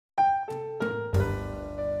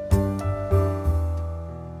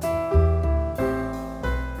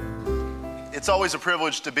It's always a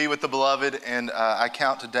privilege to be with the beloved, and I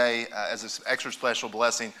count today as an extra special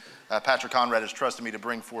blessing. Pastor Conrad has trusted me to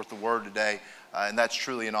bring forth the word today, and that's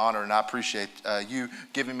truly an honor, and I appreciate you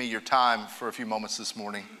giving me your time for a few moments this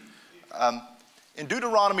morning. In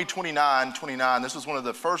Deuteronomy 29, this was one of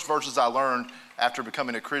the first verses I learned after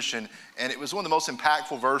becoming a Christian, and it was one of the most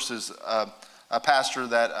impactful verses. A pastor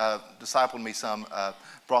that discipled me some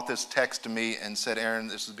brought this text to me and said, Aaron,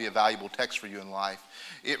 this would be a valuable text for you in life.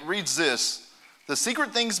 It reads this: the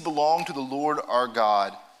secret things belong to the Lord our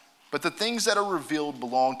God, but the things that are revealed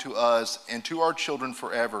belong to us and to our children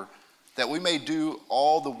forever, that we may do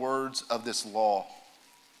all the words of this law.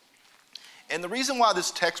 And the reason why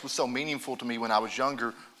this text was so meaningful to me when I was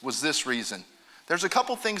younger was this reason. There's a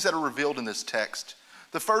couple things that are revealed in this text.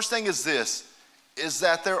 The first thing is this, is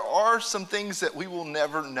that there are some things that we will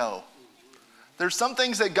never know. There's some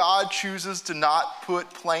things that God chooses to not put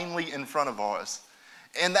plainly in front of us.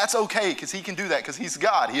 And that's okay, because he can do that, because he's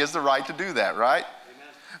God. He has the right to do that, right?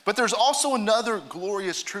 Amen. But there's also another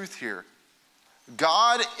glorious truth here.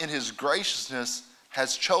 God, in his graciousness,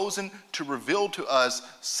 has chosen to reveal to us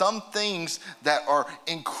some things that are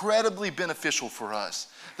incredibly beneficial for us.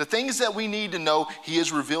 The things that we need to know, he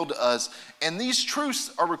has revealed to us. And these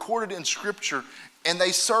truths are recorded in Scripture, and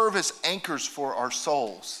they serve as anchors for our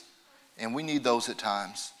souls. And we need those at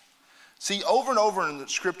times. See, over and over in the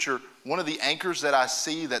Scripture, one of the anchors that I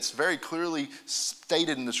see that's very clearly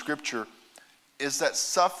stated in the Scripture is that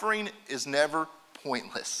suffering is never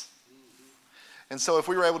pointless. And so if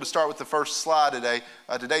we were able to start with the first slide today,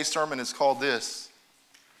 today's sermon is called this: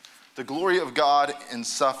 the glory of God in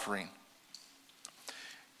suffering.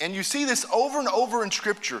 And you see this over and over in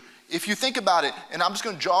Scripture. If you think about it, and I'm just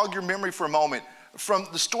going to jog your memory for a moment, from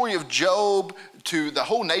the story of Job to the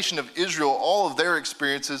whole nation of Israel, all of their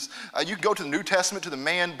experiences. You can go to the New Testament, to the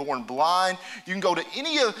man born blind. You can go to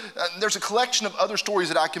any of, there's a collection of other stories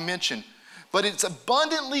that I can mention. But it's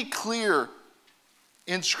abundantly clear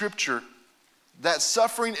in Scripture that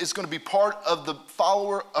suffering is going to be part of the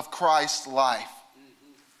follower of Christ's life.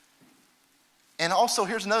 And also,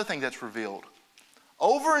 here's another thing that's revealed.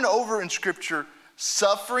 Over and over in Scripture,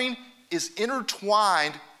 suffering is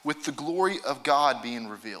intertwined with the glory of God being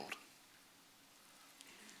revealed.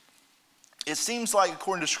 It seems like,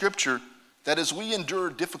 according to Scripture, that as we endure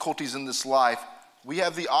difficulties in this life, we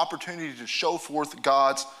have the opportunity to show forth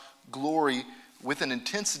God's glory with an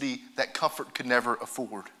intensity that comfort could never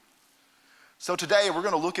afford. So today we're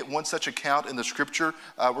going to look at one such account in the Scripture.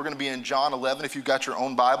 We're going to be in John 11. If you've got your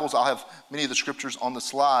own Bibles, I'll have many of the Scriptures on the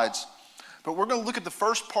slides. But we're going to look at the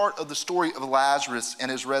first part of the story of Lazarus and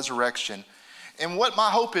his resurrection. And what my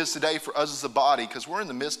hope is today for us as a body, because we're in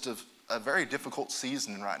the midst of a very difficult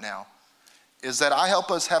season right now, is that I help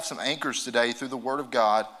us have some anchors today through the Word of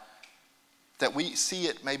God, that we see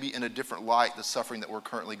it maybe in a different light, the suffering that we're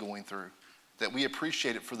currently going through, that we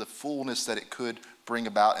appreciate it for the fullness that it could bring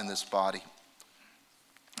about in this body.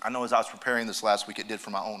 I know as I was preparing this last week, it did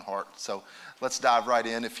for my own heart. So let's dive right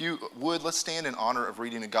in. If you would, let's stand in honor of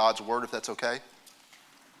reading God's Word, if that's okay.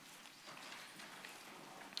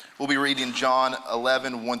 We'll be reading John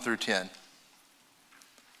 11, 1 through 10.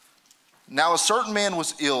 Now a certain man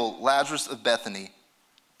was ill, Lazarus of Bethany,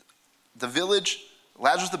 the village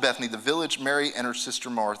Mary and her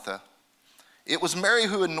sister Martha. It was Mary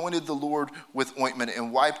who anointed the Lord with ointment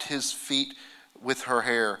and wiped his feet with her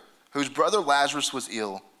hair, whose brother Lazarus was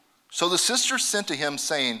ill. So the sisters sent to him,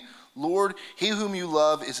 saying, Lord, he whom you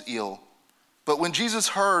love is ill. But when Jesus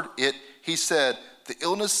heard it, he said, the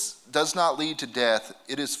illness does not lead to death.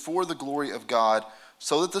 It is for the glory of God,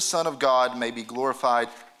 so that the Son of God may be glorified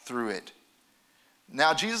through it.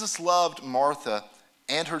 Now Jesus loved Martha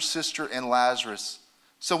and her sister and Lazarus.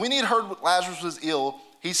 So when he had heard Lazarus was ill,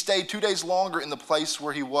 he stayed 2 days longer in the place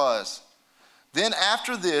where he was. Then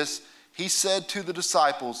after this, he said to the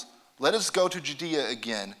disciples, let us go to Judea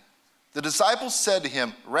again. The disciples said to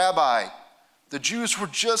him, Rabbi, the Jews were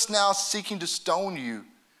just now seeking to stone you,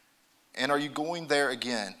 and are you going there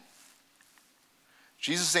again?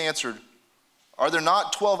 Jesus answered, are there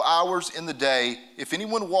not 12 hours in the day? If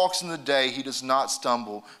anyone walks in the day, he does not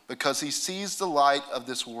stumble, because he sees the light of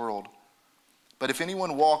this world. But if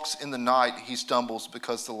anyone walks in the night, he stumbles,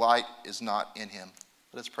 because the light is not in him.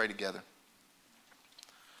 Let us pray together.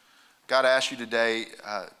 God, I ask you today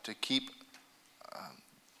to keep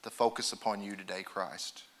the focus upon you today,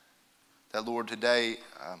 Christ. That, Lord, today,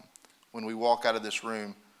 when we walk out of this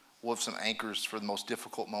room, we'll have some anchors for the most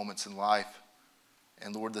difficult moments in life.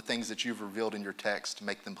 And, Lord, the things that you've revealed in your text,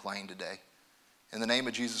 make them plain today. In the name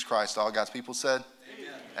of Jesus Christ, all God's people said?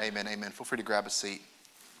 Amen. Amen. Feel free to grab a seat.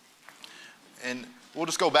 And we'll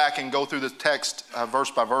just go back and go through the text verse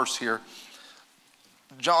by verse here.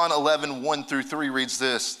 John 11, 1 through 3 reads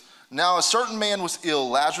this. Now a certain man was ill,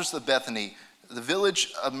 Lazarus of Bethany, the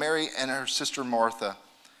village of Mary and her sister Martha.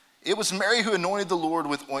 It was Mary who anointed the Lord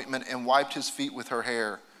with ointment and wiped his feet with her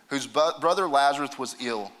hair, whose brother Lazarus was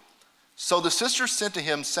ill. So the sisters sent to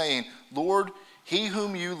him, saying, Lord, he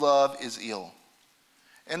whom you love is ill.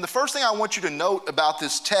 And the first thing I want you to note about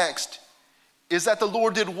this text is that the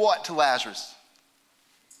Lord did what to Lazarus?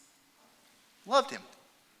 Loved him.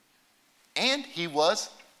 And he was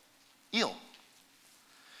ill.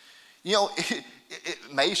 You know, it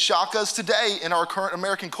may shock us today in our current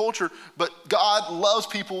American culture, but God loves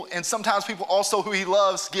people, and sometimes people also who he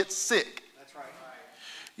loves get sick. That's right.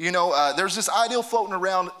 You know, there's this ideal floating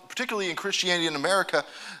around, particularly in Christianity in America,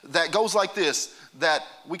 that goes like this, that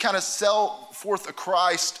we kind of sell forth a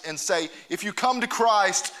Christ and say, if you come to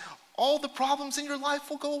Christ, all the problems in your life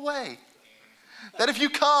will go away. That if you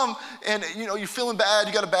come and, you know, you're feeling bad,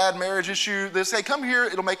 you got a bad marriage issue, they say, come here,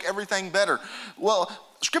 it'll make everything better. Well,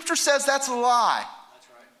 Scripture says that's a lie. That's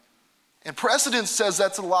right. And precedent says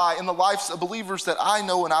that's a lie in the lives of believers that I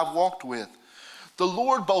know and I've walked with. The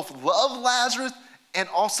Lord both loved Lazarus and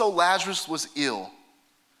also Lazarus was ill.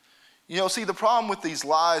 You know, see, the problem with these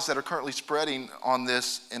lies that are currently spreading on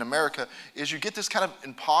this in America is you get this kind of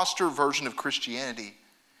imposter version of Christianity.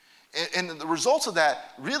 And the results of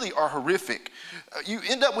that really are horrific. You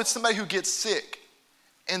end up with somebody who gets sick,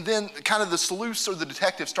 and then kind of the sleuths or the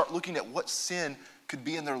detectives start looking at what sin could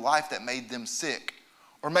be in their life that made them sick.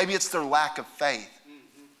 Or maybe it's their lack of faith.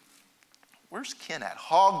 Mm-hmm. Where's Ken at?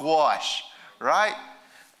 Hogwash, right?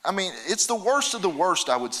 I mean, it's the worst of the worst,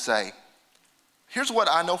 I would say. Here's what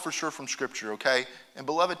I know for sure from Scripture, okay? And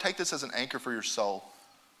beloved, take this as an anchor for your soul.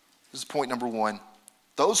 This is point number 1.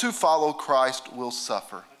 Those who follow Christ will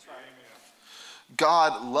suffer. That's right.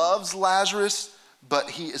 God loves Lazarus, but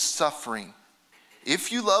he is suffering.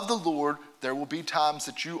 If you love the Lord, there will be times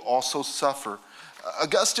that you also suffer.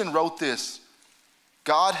 Augustine wrote this,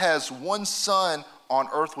 God has one son on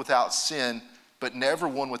earth without sin, but never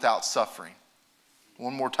one without suffering.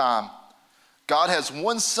 One more time. God has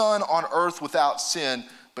one son on earth without sin,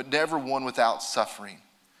 but never one without suffering.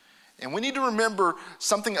 And we need to remember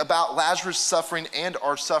something about Lazarus' suffering and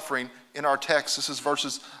our suffering in our text. This is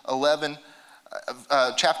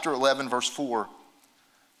chapter 11, verse 4.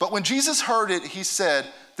 But when Jesus heard it, he said,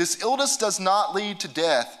 this illness does not lead to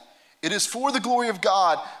death. It is for the glory of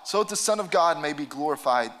God, so that the Son of God may be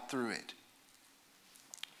glorified through it.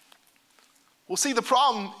 Well, see, the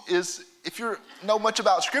problem is, if you know much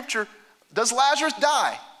about Scripture, does Lazarus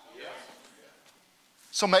die? Yes.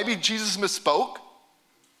 So maybe Jesus misspoke.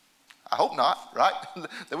 I hope not, right?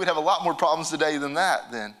 Then we'd have a lot more problems today than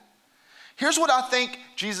that then. Here's what I think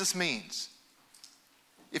Jesus means.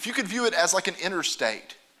 If you could view it as like an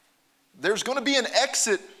interstate, there's going to be an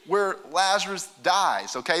exit where Lazarus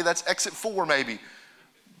dies, okay? That's exit 4 maybe.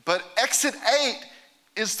 But exit 8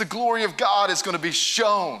 is the glory of God is going to be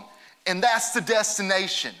shown, and that's the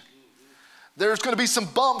destination. There's going to be some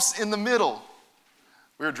bumps in the middle.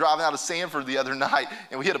 We were driving out of Sanford the other night,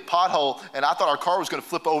 and we hit a pothole, and I thought our car was going to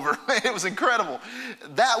flip over. It was incredible.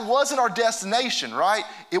 That wasn't our destination, right?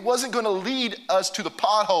 It wasn't going to lead us to the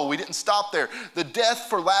pothole. We didn't stop there. The death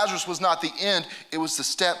for Lazarus was not the end. It was the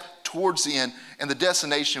step towards the end, and the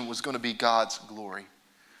destination was going to be God's glory.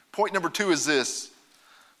 Point number 2 is this.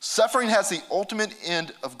 Suffering has the ultimate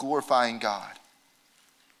end of glorifying God.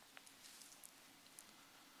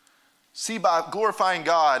 See, by glorifying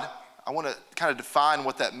God, I want to kind of define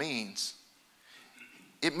what that means.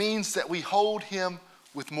 It means that we hold him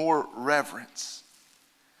with more reverence.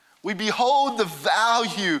 We behold the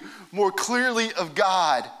value more clearly of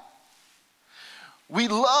God. We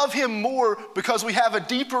love him more because we have a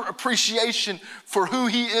deeper appreciation for who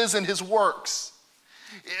he is and his works.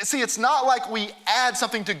 See, it's not like we add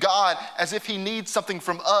something to God as if he needs something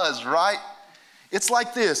from us, right? It's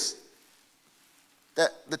like this,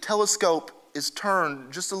 that the telescope is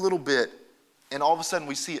turned just a little bit, and all of a sudden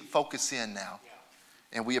we see it focus in now.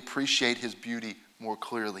 And we appreciate his beauty more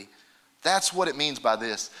clearly. That's what it means by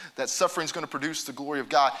this, that suffering is going to produce the glory of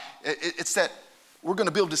God. It's that we're going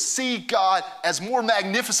to be able to see God as more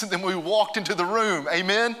magnificent than when we walked into the room.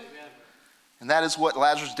 Amen? Amen. And that is what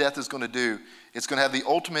Lazarus' death is going to do. It's going to have the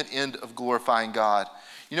ultimate end of glorifying God.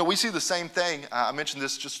 You know, we see the same thing. I mentioned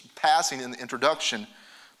this just passing in the introduction.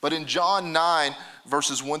 But in John 9,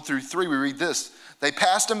 verses 1 through 3, we read this. They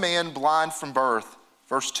passed a man blind from birth,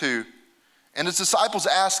 verse 2. And his disciples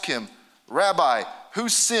asked him, Rabbi, who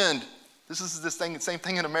sinned? This is same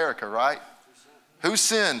thing in America, right? Who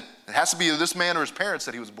sinned? It has to be this man or his parents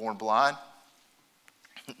that he was born blind.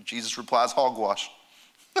 Jesus replies, hogwash.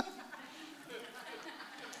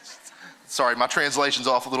 Sorry, my translation's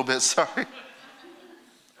off a little bit, sorry.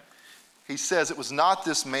 He says, it was not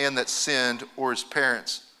this man that sinned or his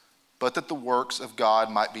parents, but that the works of God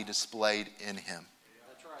might be displayed in him.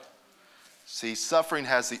 That's right. See, suffering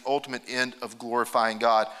has the ultimate end of glorifying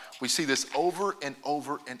God. We see this over and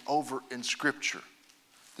over and over in Scripture.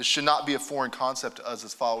 This should not be a foreign concept to us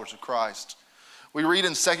as followers of Christ. We read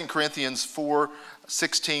in 2 Corinthians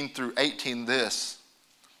 4:16 through 18 this.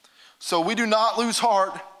 So we do not lose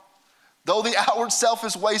heart, though the outward self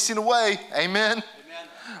is wasting away. Amen? Amen.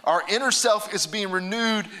 Our inner self is being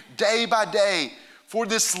renewed day by day. For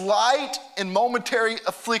this light and momentary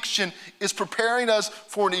affliction is preparing us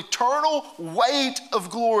for an eternal weight of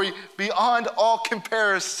glory beyond all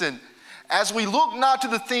comparison. As we look not to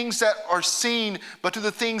the things that are seen, but to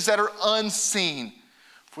the things that are unseen.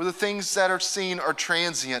 For the things that are seen are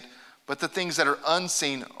transient, but the things that are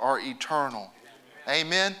unseen are eternal. Amen.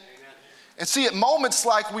 Amen. And see, at moments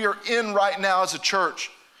like we are in right now as a church,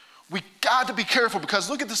 we got to be careful, because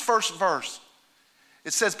look at this first verse.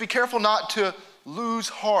 It says, be careful not to lose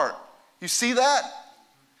heart. You see that?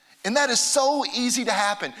 And that is so easy to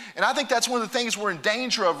happen. And I think that's one of the things we're in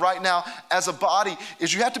danger of right now as a body,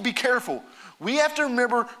 is you have to be careful. We have to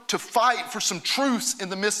remember to fight for some truths in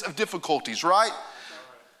the midst of difficulties, right?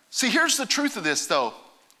 See, here's the truth of this, though.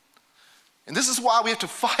 And this is why we have to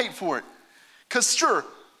fight for it. Because sure,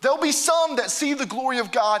 there'll be some that see the glory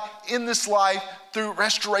of God in this life through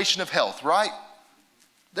restoration of health, right?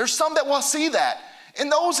 There's some that will see that. In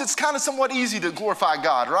those, it's kind of somewhat easy to glorify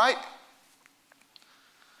God, right?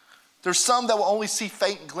 There's some that will only see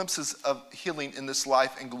faint glimpses of healing in this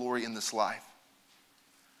life and glory in this life.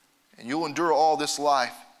 And you'll endure all this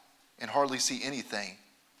life and hardly see anything.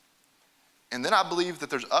 And then I believe that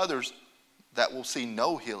there's others that will see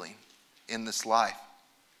no healing in this life.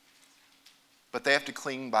 But they have to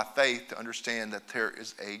cling by faith to understand that there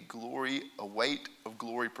is a glory, a weight of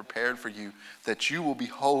glory prepared for you that you will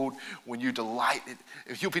behold when you delight it.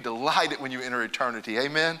 You'll be delighted when you enter eternity. Amen?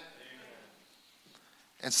 Amen.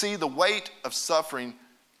 And see, the weight of suffering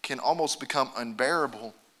can almost become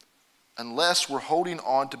unbearable unless we're holding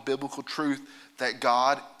on to biblical truth that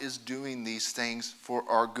God is doing these things for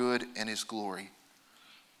our good and his glory.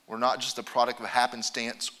 We're not just a product of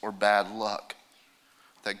happenstance or bad luck.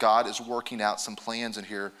 That God is working out some plans in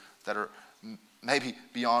here that are maybe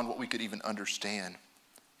beyond what we could even understand.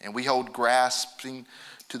 And we hold grasping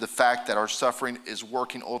to the fact that our suffering is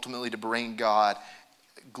working ultimately to bring God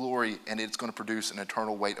glory, and it's going to produce an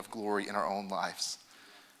eternal weight of glory in our own lives.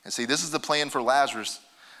 And see, this is the plan for Lazarus.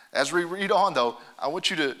 As we read on, though, I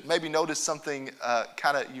want you to maybe notice something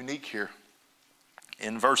kind of unique here.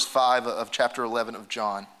 In verse 5 of chapter 11 of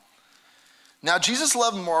John. Now Jesus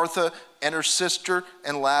loved Martha and her sister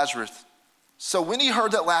and Lazarus. So when he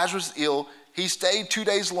heard that Lazarus was ill, he stayed 2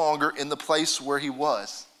 days longer in the place where he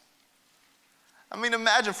was. I mean,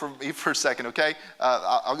 imagine for me for a second, okay?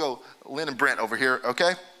 I'll go Lynn and Brent over here,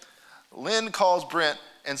 okay? Lynn calls Brent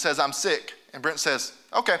and says, I'm sick. And Brent says,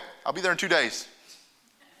 okay, I'll be there in 2 days.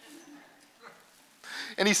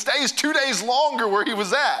 And he stays 2 days longer where he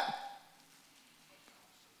was at.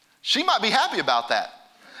 She might be happy about that.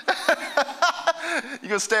 You're going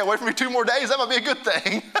to stay away from me 2 more days? That might be a good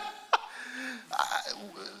thing.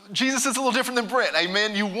 Jesus is a little different than Brent.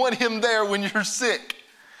 Amen. You want him there when you're sick.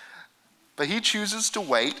 But he chooses to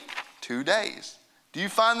wait 2 days. Do you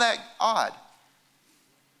find that odd?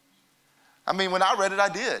 I mean, when I read it, I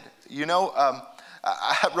did. You know,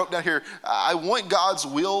 I wrote down here, I want God's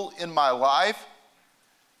will in my life.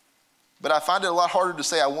 But I find it a lot harder to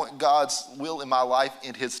say I want God's will in my life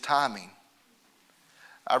in his timing.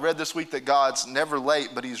 I read this week that God's never late,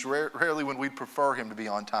 but he's rarely when we prefer him to be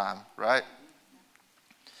on time, right?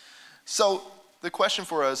 So the question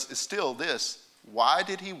for us is still this: why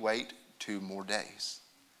did he wait 2 more days?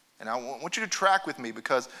 And I want you to track with me,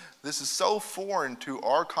 because this is so foreign to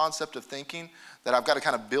our concept of thinking that I've got to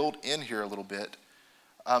kind of build in here a little bit.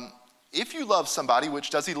 If you love somebody,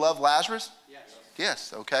 which does he love Lazarus? Yes.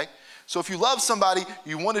 Yes, okay. So if you love somebody,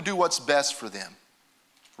 you want to do what's best for them,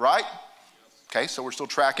 right? Okay, so we're still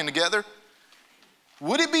tracking together.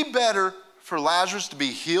 Would it be better for Lazarus to be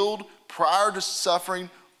healed prior to suffering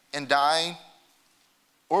and dying?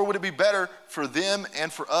 Or would it be better for them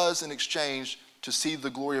and for us in exchange to see the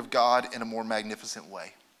glory of God in a more magnificent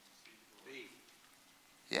way?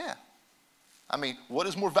 Yeah. I mean, what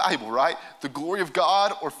is more valuable, right? The glory of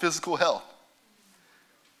God or physical health?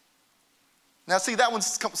 Now, see, that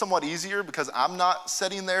one's somewhat easier because I'm not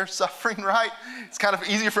sitting there suffering, right? It's kind of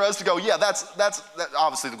easier for us to go, yeah, that's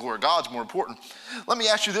obviously the glory of God's more important. Let me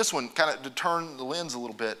ask you this one, kind of to turn the lens a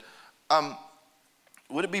little bit.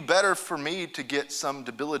 Would it be better for me to get some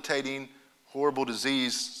debilitating horrible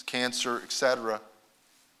disease, cancer, etc.,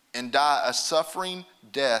 and die a suffering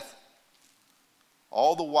death,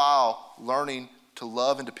 all the while learning to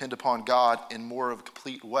love and depend upon God in more of a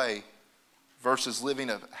complete way, versus living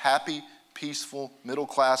a happy, peaceful,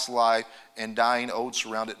 middle-class life and dying old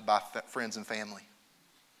surrounded by friends and family.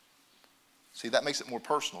 See, that makes it more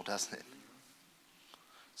personal, doesn't it?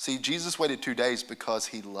 See, Jesus waited 2 days because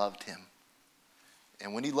he loved him.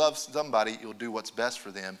 And when he loves somebody, he'll do what's best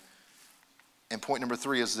for them. And point number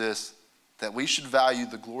 3 is this, that we should value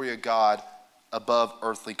the glory of God above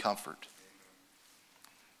earthly comfort.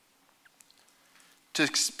 To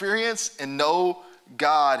experience and know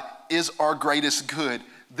God is our greatest good.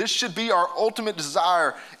 This should be our ultimate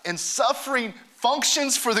desire. And suffering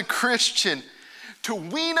functions for the Christian to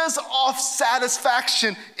wean us off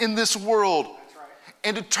satisfaction in this world. That's right.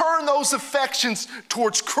 And to turn those affections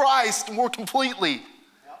towards Christ more completely. Yep.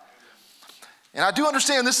 And I do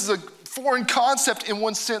understand this is a foreign concept in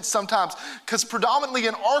one sense sometimes, because predominantly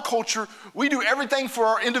in our culture, we do everything for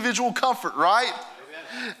our individual comfort, right?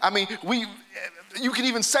 Amen. I mean, you could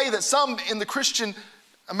even say that some in the Christian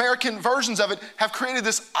American versions of it have created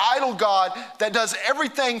this idol God that does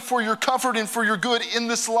everything for your comfort and for your good in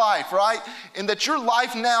this life, right? And that your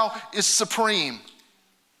life now is supreme.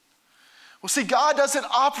 Well, see, God doesn't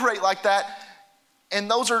operate like that. And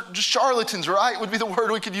those are just charlatans, right? Would be the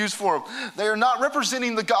word we could use for them. They are not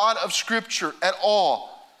representing the God of Scripture at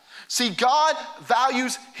all. See, God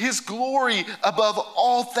values his glory above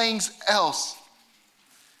all things else.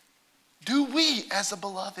 Do we, as a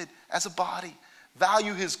beloved, as a body,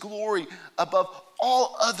 value his glory above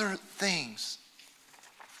all other things?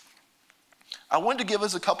 I wanted to give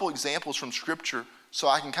us a couple examples from Scripture so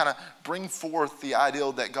I can kind of bring forth the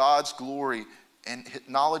ideal that God's glory and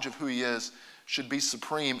knowledge of who he is should be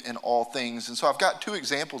supreme in all things. And so I've got 2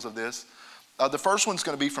 examples of this. The first one's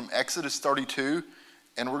going to be from Exodus 32,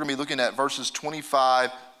 and we're going to be looking at verses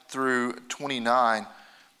 25 through 29.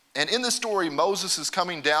 And in this story, Moses is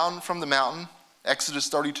coming down from the mountain, Exodus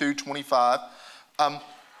 32, 25.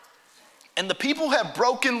 And the people have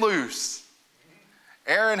broken loose.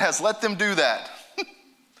 Aaron has let them do that.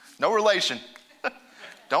 No relation.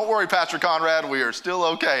 Don't worry, Pastor Conrad, we are still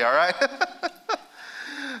okay, all right?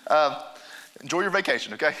 Enjoy your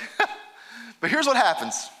vacation, okay? But here's what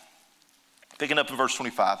happens. Picking up in verse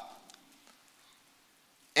 25.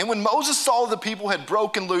 And when Moses saw the people had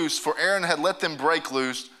broken loose, for Aaron had let them break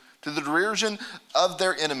loose, to the derision of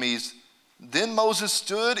their enemies, then Moses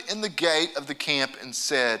stood in the gate of the camp and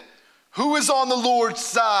said, "Who is on the Lord's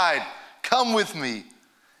side? Come with me."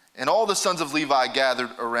 And all the sons of Levi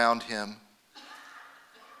gathered around him.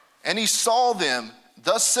 And he saw them.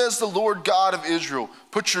 Thus says the Lord God of Israel,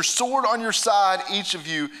 put your sword on your side, each of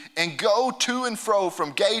you, and go to and fro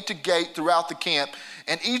from gate to gate throughout the camp,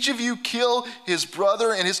 and each of you kill his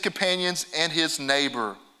brother and his companions and his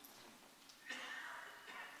neighbor.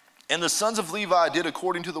 And the sons of Levi did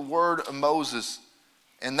according to the word of Moses.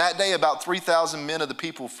 And that day about 3,000 men of the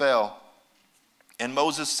people fell. And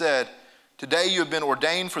Moses said, today you have been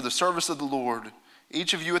ordained for the service of the Lord,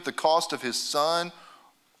 each of you at the cost of his son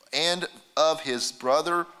and of his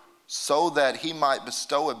brother, so that he might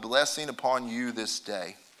bestow a blessing upon you this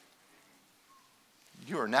day.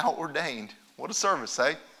 You are now ordained. What a service,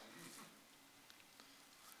 eh?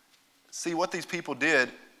 See, what these people did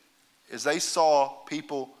is they saw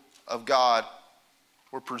people of God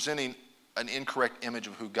were presenting an incorrect image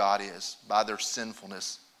of who God is by their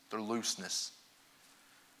sinfulness, their looseness.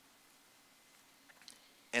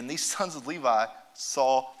 And these sons of Levi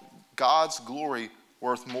saw God's glory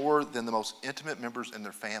worth more than the most intimate members in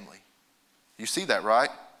their family. You see that, right?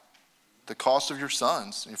 The cost of your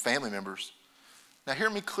sons and your family members. Now hear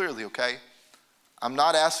me clearly, okay? I'm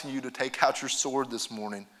not asking you to take out your sword this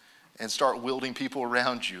morning and start wielding people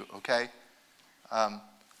around you, okay?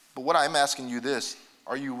 But what I'm asking you this,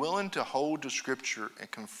 are you willing to hold to Scripture and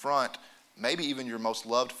confront maybe even your most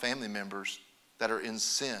loved family members that are in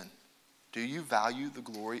sin? Do you value the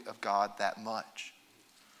glory of God that much?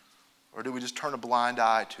 Or do we just turn a blind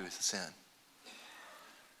eye to sin?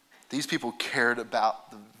 These people cared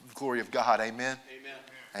about the glory of God, amen? Amen.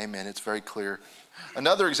 Amen, it's very clear.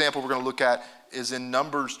 Another example we're going to look at is in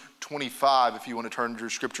Numbers 25. If you want to turn to your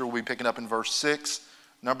Scripture, we'll be picking up in verse 6.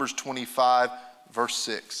 Numbers 25, verse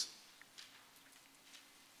 6.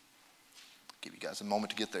 Give you guys a moment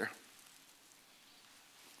to get there.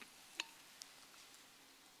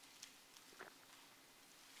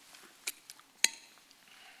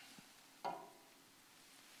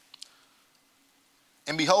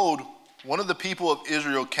 And behold, one of the people of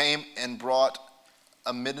Israel came and brought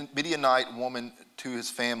a Midianite woman to his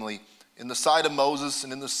family, in the sight of Moses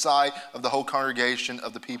and in the sight of the whole congregation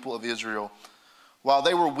of the people of Israel, while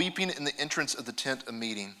they were weeping in the entrance of the tent of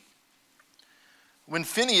meeting. When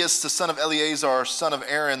Phinehas, the son of Eleazar, son of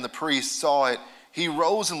Aaron, the priest, saw it, he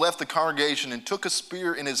rose and left the congregation and took a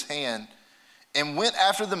spear in his hand and went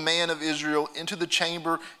after the man of Israel into the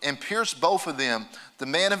chamber and pierced both of them, the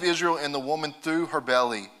man of Israel and the woman, through her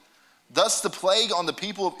belly. Thus the plague on the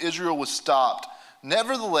people of Israel was stopped.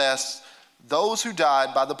 Nevertheless, those who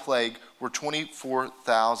died by the plague were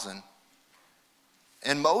 24,000.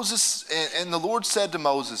 And the Lord said to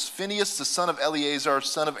Moses, Phinehas, the son of Eleazar,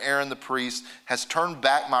 son of Aaron the priest, has turned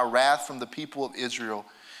back my wrath from the people of Israel,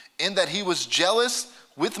 in that he was jealous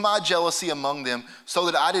with my jealousy among them, so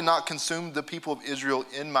that I did not consume the people of Israel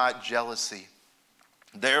in my jealousy.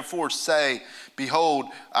 Therefore say, behold,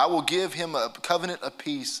 I will give him a covenant of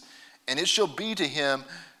peace, and it shall be to him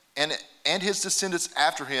and his descendants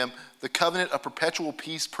after him the covenant of perpetual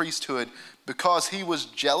peace priesthood, because he was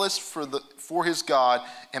jealous for his God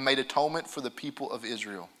and made atonement for the people of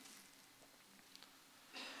Israel.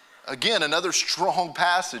 Again, another strong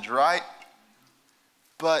passage, right?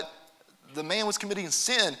 But the man was committing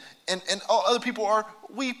sin, and all other people are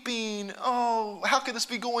weeping. Oh, how could this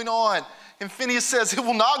be going on? And Phinehas says, it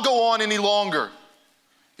will not go on any longer.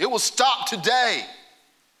 It will stop today.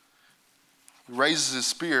 He raises his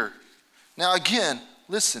spear. Now again,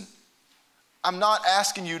 listen, I'm not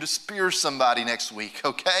asking you to spear somebody next week,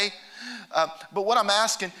 okay? But what I'm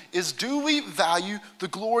asking is, do we value the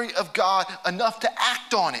glory of God enough to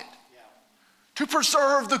act on it? Yeah. To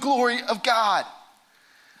preserve the glory of God?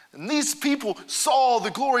 And these people saw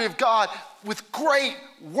the glory of God with great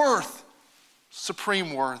worth,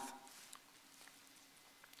 supreme worth.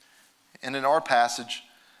 And in our passage,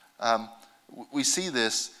 we see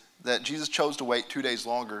this, that Jesus chose to wait 2 days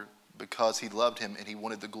longer because he loved him and he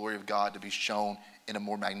wanted the glory of God to be shown in a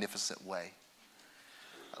more magnificent way.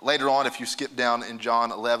 Later on, if you skip down in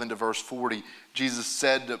John 11 to verse 40, Jesus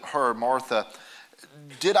said to her, Martha,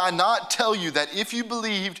 did I not tell you that if you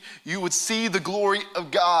believed, you would see the glory of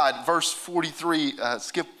God? Verse 43,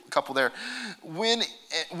 skip a couple there. When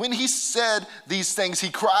he said these things, he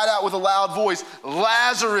cried out with a loud voice,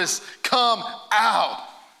 Lazarus, come out.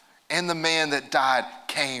 And the man that died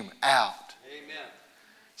came out. Amen.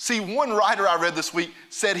 See, one writer I read this week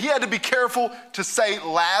said he had to be careful to say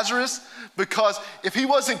Lazarus, because if he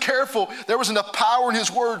wasn't careful, there was enough power in his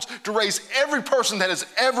words to raise every person that has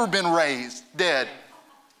ever been raised dead.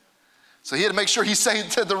 So he had to make sure he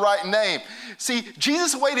said the right name. See,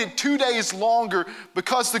 Jesus waited 2 days longer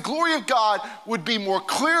because the glory of God would be more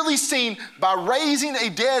clearly seen by raising a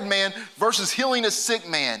dead man versus healing a sick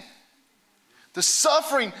man. The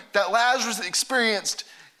suffering that Lazarus experienced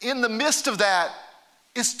in the midst of that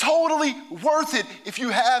is totally worth it if you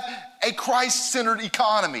have a Christ-centered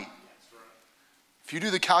economy. If you do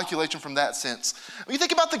the calculation from that sense. When you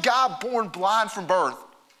think about the guy born blind from birth.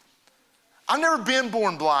 I've never been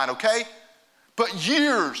born blind, okay? But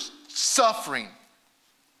years suffering,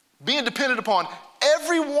 being dependent upon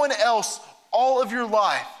everyone else all of your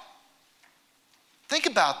life. Think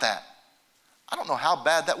about that. I don't know how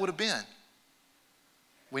bad that would have been.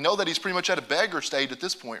 We know that he's pretty much at a beggar state at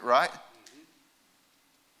this point, right? Mm-hmm.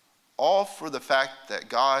 All for the fact that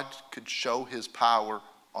God could show his power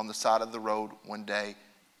on the side of the road one day,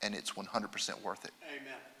 and it's 100% worth it.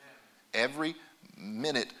 Amen. Every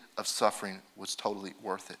minute of suffering was totally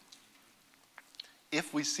worth it.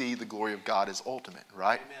 If we see the glory of God as ultimate,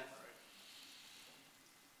 right? Amen.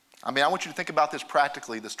 I mean, I want you to think about this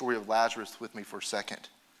practically, the story of Lazarus with me for a second.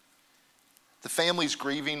 The family's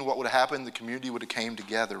grieving. What would have happened? The community would have came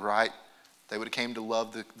together, right? They would have came to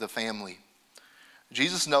love the family.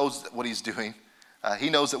 Jesus knows what he's doing.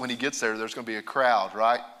 He knows that when he gets there, there's going to be a crowd,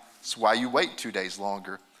 right? That's why you wait 2 days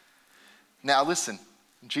longer. Now listen,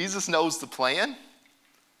 Jesus knows the plan.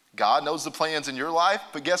 God knows the plans in your life,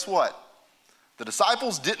 but guess what? The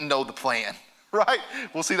disciples didn't know the plan, right?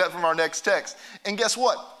 We'll see that from our next text. And guess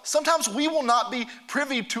what? Sometimes we will not be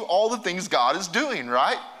privy to all the things God is doing,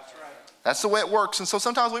 right? That's the way it works. And so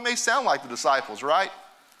sometimes we may sound like the disciples, right?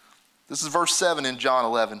 This is verse 7 in John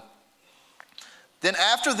 11. Then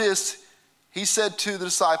after this, he said to the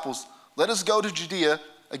disciples, let us go to Judea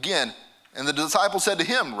again. And the disciples said to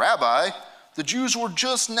him, Rabbi, the Jews were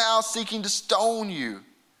just now seeking to stone you.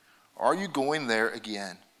 Are you going there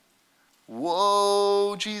again?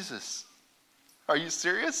 Whoa, Jesus. Are you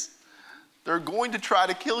serious? They're going to try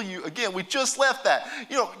to kill you again. We just left that.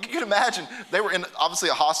 You know, you can imagine they were in obviously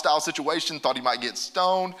a hostile situation, thought he might get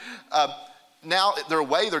stoned. Now they're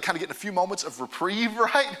away. They're kind of getting a few moments of reprieve,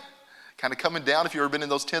 right? kind of coming down, if you've ever been in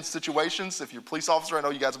those tense situations. If you're a police officer, I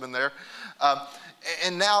know you guys have been there.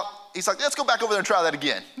 And now he's like, let's go back over there and try that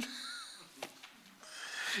again.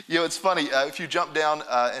 You know, it's funny. If you jump down,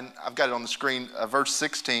 and I've got it on the screen, verse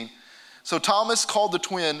 16. So Thomas, called the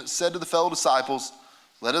twin, said to the fellow disciples,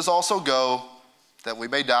 let us also go, that we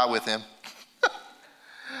may die with him.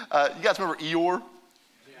 You guys remember Eeyore?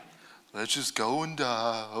 Yeah. Let's just go and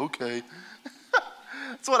die. Okay.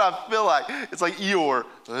 That's what I feel like. It's like Eeyore.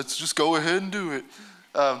 Let's just go ahead and do it.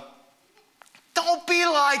 Don't be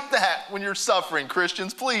like that when you're suffering,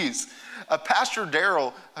 Christians, please. Pastor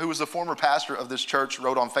Darrell, who was a former pastor of this church,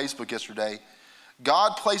 wrote on Facebook yesterday,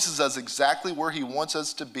 God places us exactly where he wants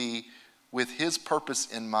us to be with his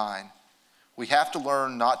purpose in mind. We have to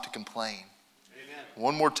learn not to complain. Amen.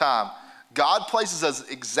 One more time. God places us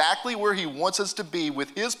exactly where he wants us to be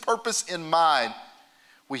with his purpose in mind.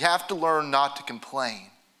 We have to learn not to complain.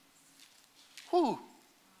 Whew.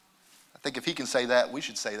 I think if he can say that, we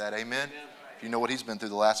should say that. Amen. If you know what he's been through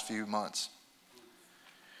the last few months.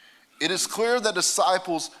 It is clear that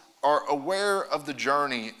disciples are aware of the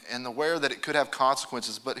journey and aware that it could have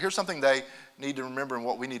consequences. But here's something they need to remember and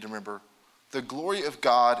what we need to remember. The glory of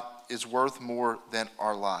God is worth more than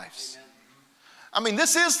our lives. Amen. I mean,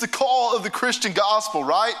 this is the call of the Christian gospel,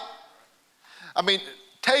 right? I mean,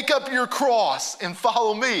 take up your cross and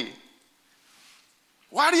follow me.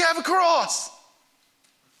 Why do you have a cross?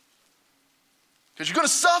 Because you're going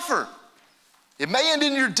to suffer. It may end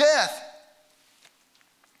in your death.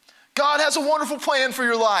 God has a wonderful plan for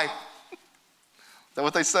your life. Is that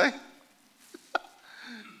what they say?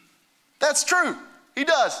 That's true. He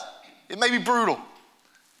does. It may be brutal.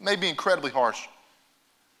 It may be incredibly harsh.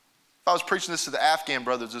 If I was preaching this to the Afghan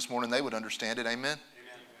brothers this morning, they would understand it. Amen? Amen.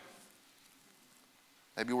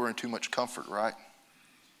 Maybe we're in too much comfort, right?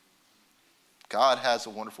 God has a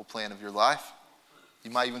wonderful plan of your life. You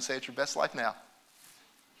might even say it's your best life now.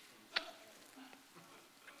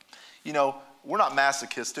 You know, we're not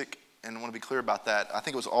masochistic, and I want to be clear about that. I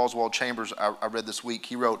think it was Oswald Chambers I read this week.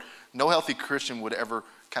 He wrote, no healthy Christian would ever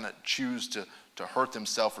kind of choose to hurt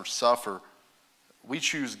themselves or suffer. We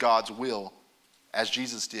choose God's will, as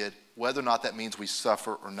Jesus did, whether or not that means we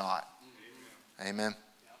suffer or not. Amen. Amen.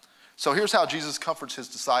 So here's how Jesus comforts his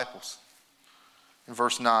disciples. In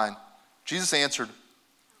verse 9, Jesus answered,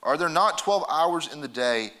 are there not 12 hours in the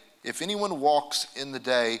day? If anyone walks in the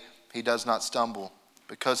day, he does not stumble,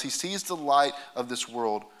 because he sees the light of this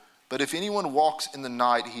world. But if anyone walks in the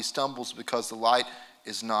night, he stumbles because the light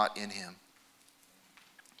is not in him.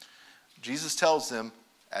 Jesus tells them,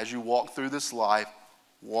 as you walk through this life,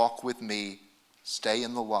 walk with me, stay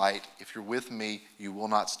in the light. If you're with me, you will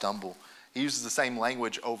not stumble. He uses the same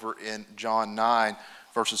language over in John 9,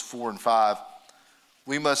 verses 4 and 5.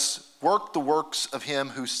 We must work the works of him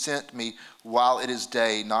who sent me while it is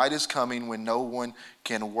day. Night is coming when no one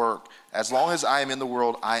can work. As long as I am in the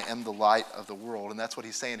world, I am the light of the world. And that's what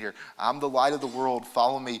he's saying here. I'm the light of the world.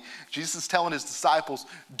 Follow me. Jesus is telling his disciples,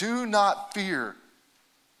 do not fear.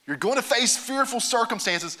 You're going to face fearful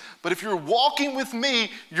circumstances, but if you're walking with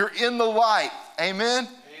me, you're in the light. Amen?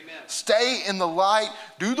 Amen. Stay in the light.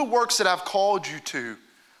 Do the works that I've called you to.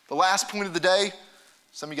 The last point of the day,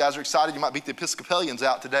 some of you guys are excited. You might beat the Episcopalians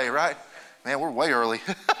out today, right? Man, we're way early.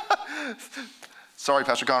 Sorry,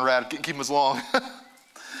 Pastor Conrad, keep them as long.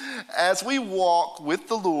 As we walk with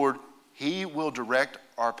the Lord, he will direct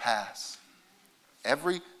our paths.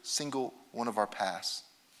 Every single one of our paths.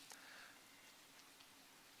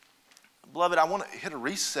 Beloved, I want to hit a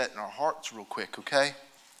reset in our hearts real quick, okay?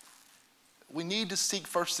 We need to seek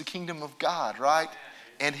first the kingdom of God, right?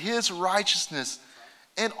 And his righteousness.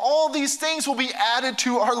 And all these things will be added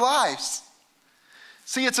to our lives.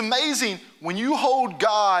 See, it's amazing when you hold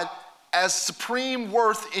God as supreme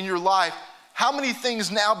worth in your life, how many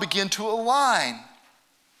things now begin to align.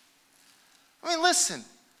 I mean, listen,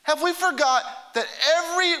 have we forgot that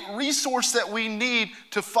every resource that we need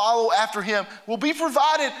to follow after him will be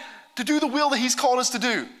provided to do the will that he's called us to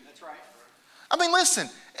do? That's right. I mean, listen,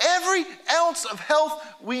 every ounce of health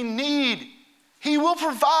we need, he will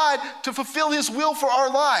provide to fulfill his will for our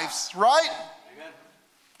lives, right? Amen.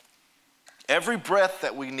 Every breath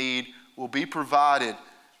that we need will be provided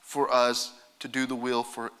for us to do the will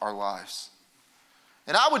for our lives.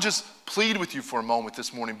 And I would just plead with you for a moment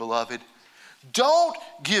this morning, beloved. Don't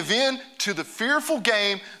give in to the fearful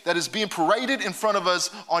game that is being paraded in front of us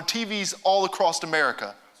on TVs all across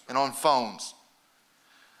America and on phones.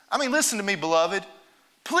 I mean, listen to me, beloved.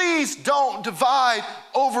 Please don't divide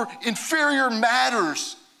over inferior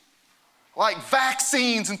matters like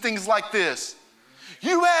vaccines and things like this.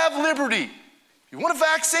 You have liberty. If you want a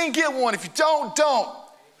vaccine, get one. If you don't, don't.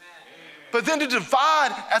 But then to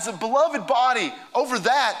divide as a beloved body over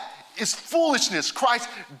that is foolishness. Christ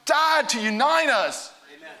died to unite us.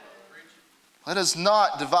 Amen. Let us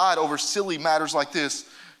not divide over silly matters like this.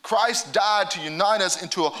 Christ died to unite us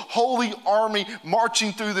into a holy army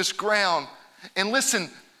marching through this ground. And listen,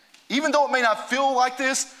 even though it may not feel like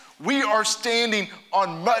this, we are standing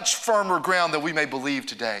on much firmer ground than we may believe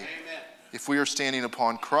today. Amen. If we are standing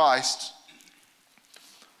upon Christ.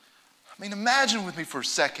 I mean, imagine with me for a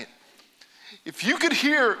second. If you could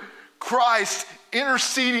hear Christ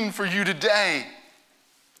interceding for you today,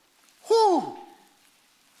 whoo,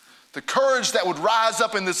 the courage that would rise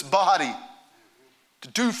up in this body to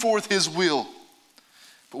do forth his will.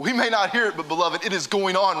 But we may not hear it, but beloved, it is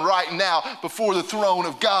going on right now before the throne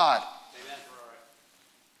of God. Amen.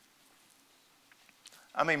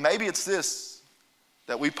 I mean, maybe it's this,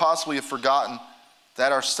 that we possibly have forgotten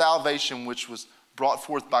that our salvation, which was brought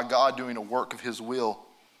forth by God doing a work of his will,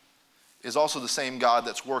 is also the same God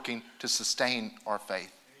that's working to sustain our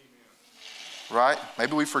faith. Amen. Right?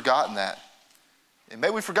 Maybe we've forgotten that. And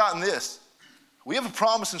maybe we've forgotten this. We have a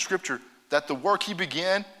promise in Scripture that the work he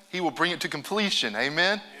began, he will bring it to completion.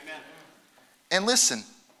 Amen? Amen. And listen,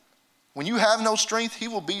 when you have no strength, he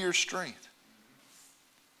will be your strength.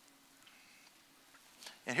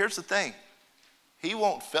 And here's the thing. He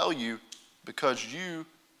won't fail you because you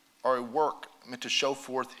are a work meant to show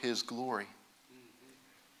forth his glory.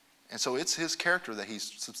 And so it's his character that he's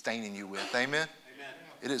sustaining you with. Amen? Amen.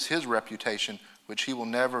 It is his reputation, which he will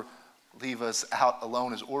never leave us out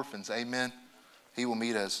alone as orphans. Amen? He will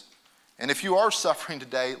meet us. And if you are suffering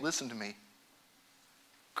today, listen to me.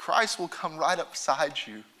 Christ will come right up beside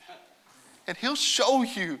you. And he'll show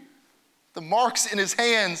you the marks in his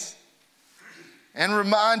hands and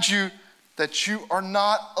remind you that you are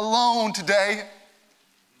not alone today.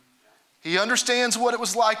 He understands what it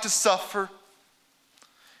was like to suffer,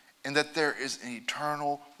 and that there is an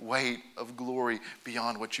eternal weight of glory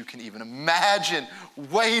beyond what you can even imagine,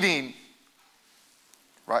 waiting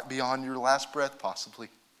right beyond your last breath possibly.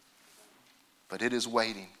 But it is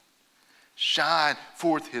waiting. Shine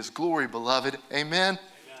forth his glory, beloved. Amen? Amen.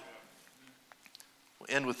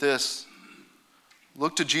 We'll end with this.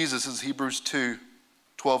 Look to Jesus, as Hebrews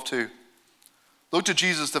 12:2. Look to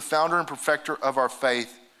Jesus, the founder and perfecter of our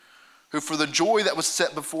faith, who for the joy that was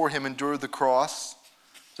set before him endured the cross,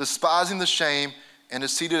 despising the shame, and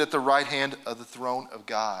is seated at the right hand of the throne of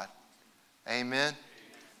God. Amen?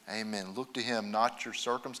 Amen. Look to him, not your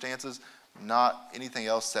circumstances, not anything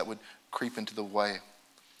else that would creep into the way.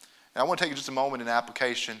 And I want to take just a moment in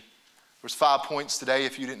application. There's 5 points today.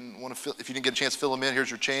 If you didn't get a chance to fill them in, here's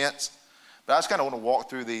your chance. But I just kind of want to walk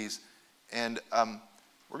through these. And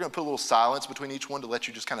we're going to put a little silence between each one to let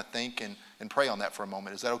you just kind of think and pray on that for a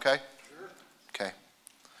moment. Is that okay? Sure. Okay.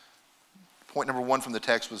 Point number 1 from the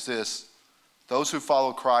text was this: those who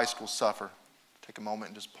follow Christ will suffer. Take a moment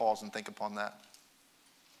and just pause and think upon that.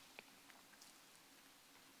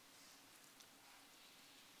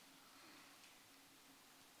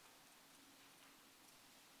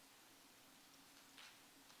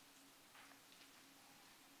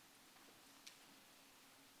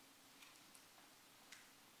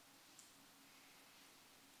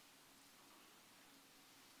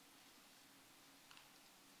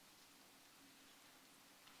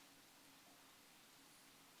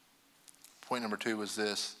 Point number 2 was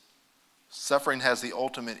this: suffering has the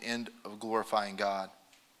ultimate end of glorifying God.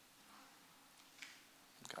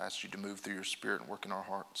 I ask you to move through your spirit and work in our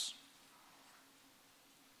hearts.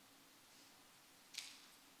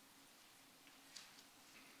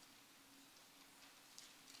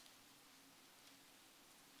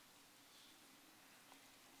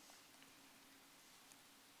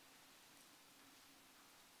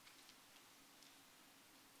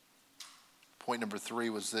 Point number 3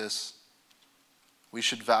 was this: we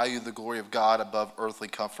should value the glory of God above earthly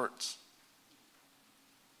comforts.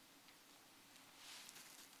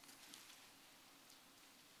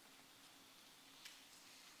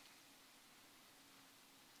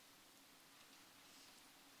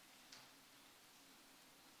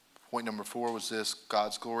 Point number 4 was this: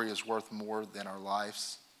 God's glory is worth more than our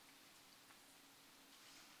lives.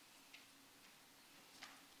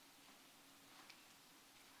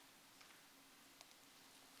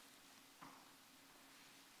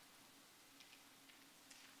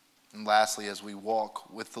 And lastly, as we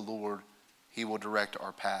walk with the Lord, he will direct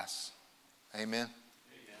our paths. Amen?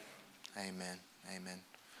 Amen. Amen. Amen.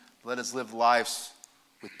 Let us live lives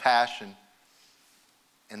with passion,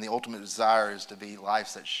 and the ultimate desire is to be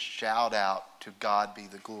lives that shout out, to God be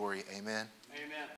the glory. Amen? Amen.